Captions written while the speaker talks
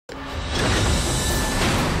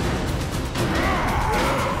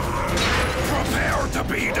to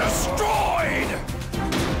be destroyed!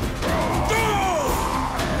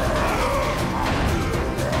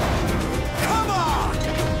 Come on!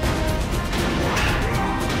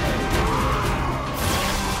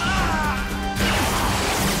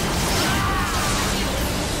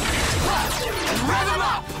 Rev him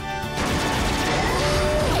up!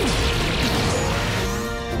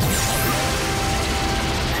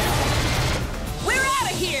 We're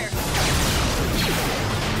out of here!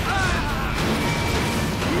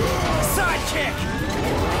 Sidekick!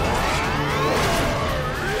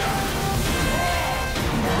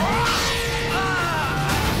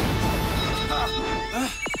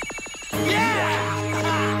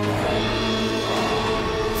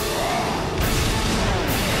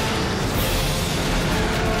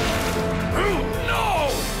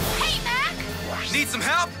 Need some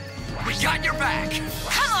help? We got your back!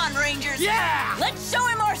 Come on, Rangers! Yeah! Let's show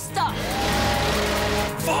him our stuff!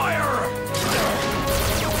 Fire!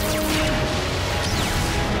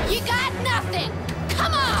 You got nothing!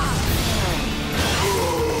 Come on!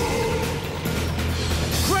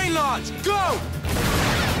 Crane launch, go!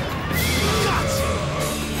 Gotcha!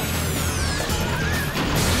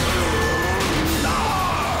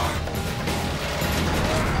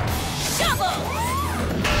 Shovel!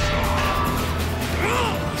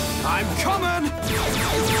 I'm coming!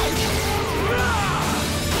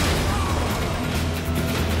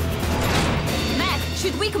 Mack,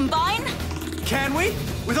 should we combine? Can we?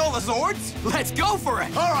 With all the Zords? Let's go for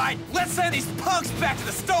it! All right, let's send these punks back to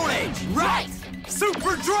the Stone Age! Right.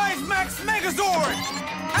 Super DriveMax Megazord!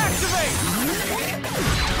 Activate!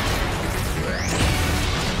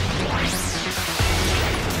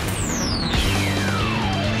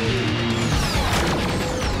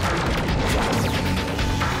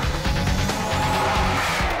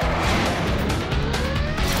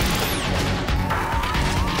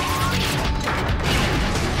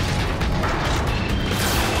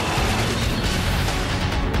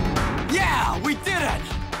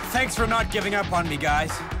 Thanks for not giving up on me,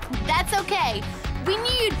 guys. That's okay. We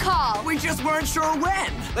knew you'd call. We just weren't sure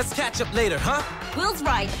when. Let's catch up later, huh? Will's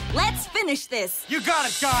right. Let's finish this. You got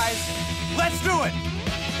it, guys. Let's do it.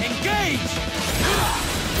 Engage!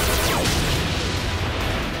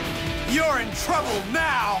 You're in trouble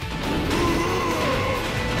now.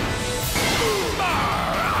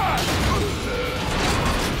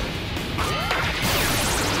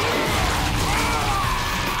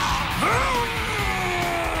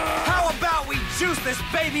 Juice this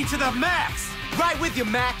baby to the max! Right with you,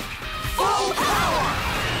 Mack! Full power!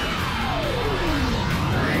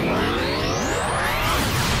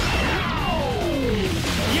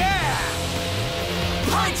 Yeah!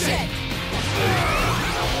 Punch it!